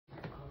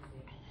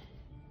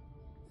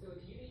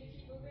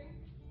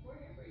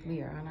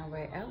We are on our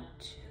way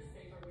out.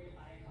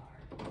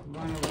 I'm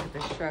going to look at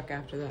this truck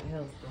after that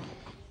hailstorm.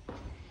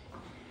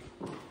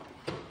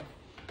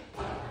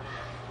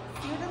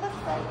 See what it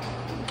looks like.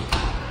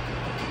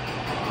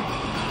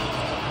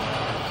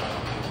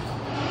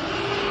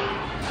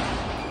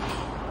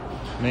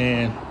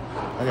 Man,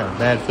 I got a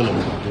bad feeling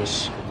about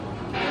this.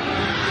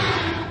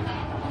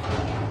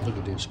 Look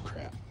at this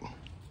crap.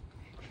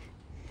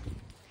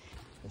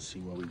 Let's see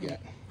what we got.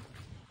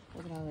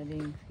 Look at all the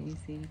dings. Can you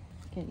see?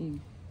 Can't you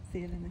see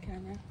it in the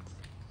camera?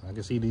 I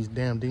can see these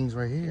damn dings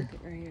right here.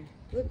 Look right here.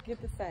 Look,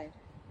 get the side.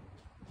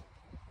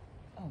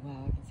 Oh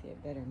wow, I can see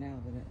it better now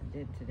than I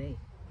did today.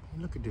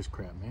 Look at this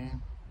crap,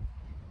 man.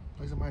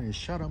 Like somebody just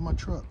shot up my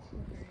truck.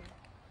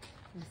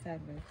 And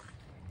sideways.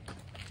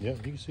 Yep,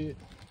 you can see it.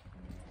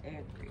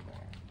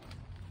 Everywhere.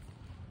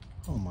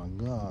 Oh my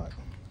God.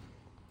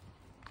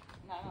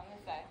 Not on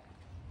this side.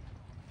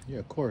 Yeah,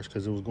 of course,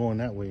 because it was going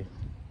that way.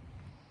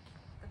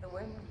 But the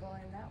wind was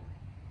blowing that way.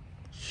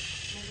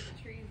 Look at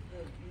the trees,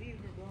 the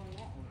leaves were blowing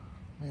that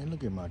way. Man,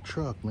 look at my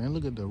truck, man.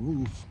 Look at the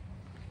roof.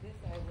 This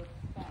side was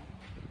fine.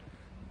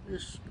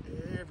 It's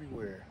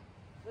everywhere.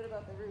 What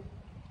about the roof?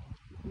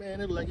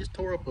 Man, it look like it's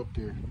tore up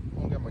there. I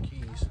don't got my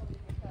keys.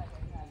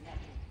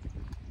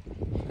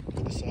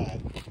 To the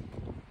side.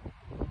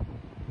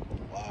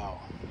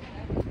 Wow.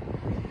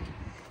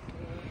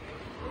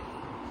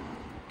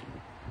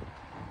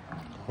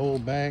 The whole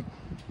back.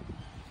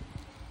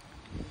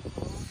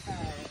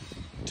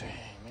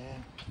 Dang,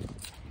 man.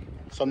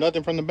 So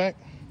nothing from the back?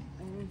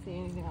 I didn't see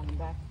anything on the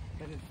back,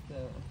 but it's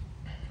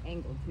the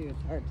angle too.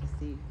 It's hard to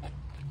see.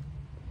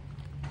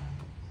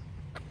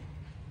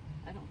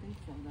 I don't think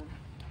so, though.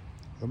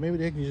 Or maybe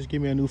they can just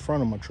give me a new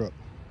front on my truck.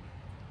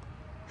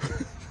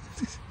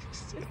 It's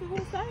the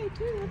whole side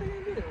too. What are they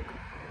gonna do?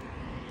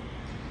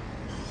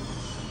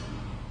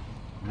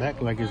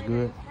 Back like it's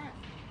good.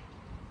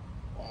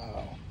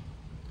 Wow.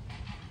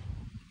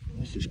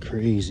 This is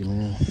crazy,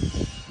 man.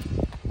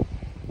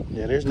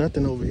 Yeah, there's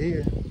nothing over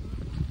here.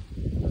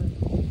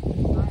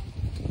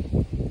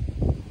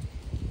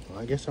 Well,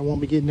 I guess I won't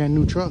be getting that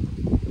new truck.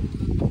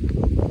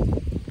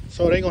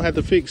 So they gonna have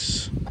to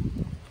fix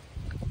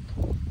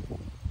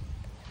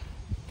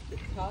The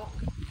top?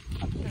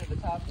 I'm sure the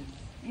top is...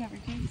 You have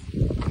your keys?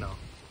 No.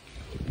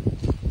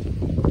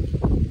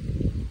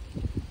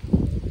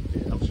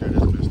 Yeah, I'm sure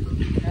this messed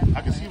up.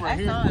 I can see right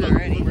here. I saw it Look,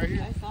 already. look right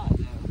here. I saw it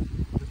though.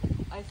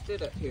 I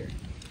stood up here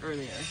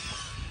earlier.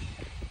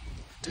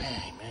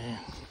 Dang, man.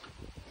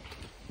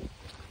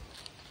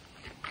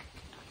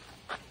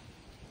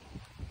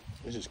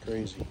 This is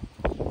crazy.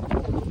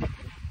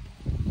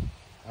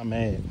 I'm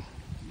mad.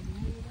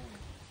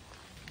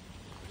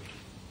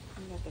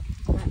 You got the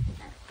front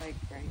like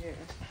right here.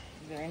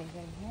 Is there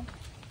anything here?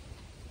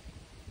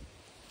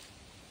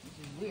 Which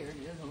is weird.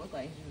 It doesn't look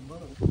like it's just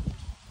bullets.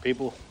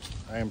 People,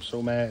 I am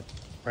so mad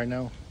right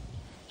now.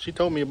 She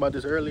told me about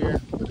this earlier,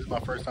 but this is my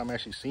first time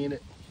actually seeing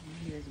it.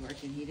 He was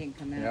working. He didn't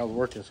come out. Yeah, I was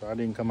working, so I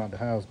didn't come out the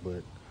house,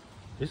 but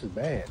this is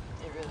bad.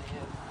 It really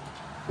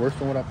is. Worse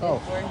than what I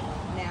thought. It's worse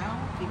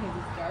now because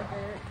it's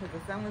darker, because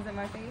the sun was in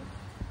my face.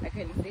 I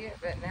couldn't see it,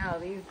 but now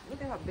these,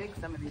 look at how big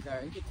some of these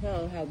are. You could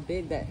tell how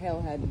big that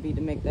hail had to be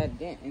to make that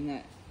dent in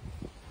that.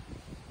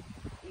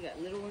 You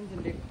got little ones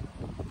and big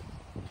ones.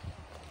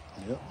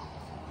 Yep.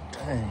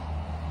 Dang.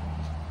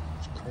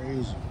 It's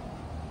crazy.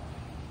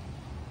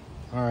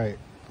 All right.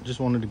 Just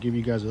wanted to give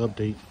you guys an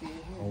update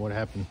on what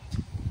happened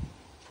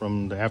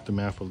from the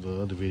aftermath of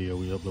the other video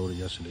we uploaded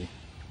yesterday.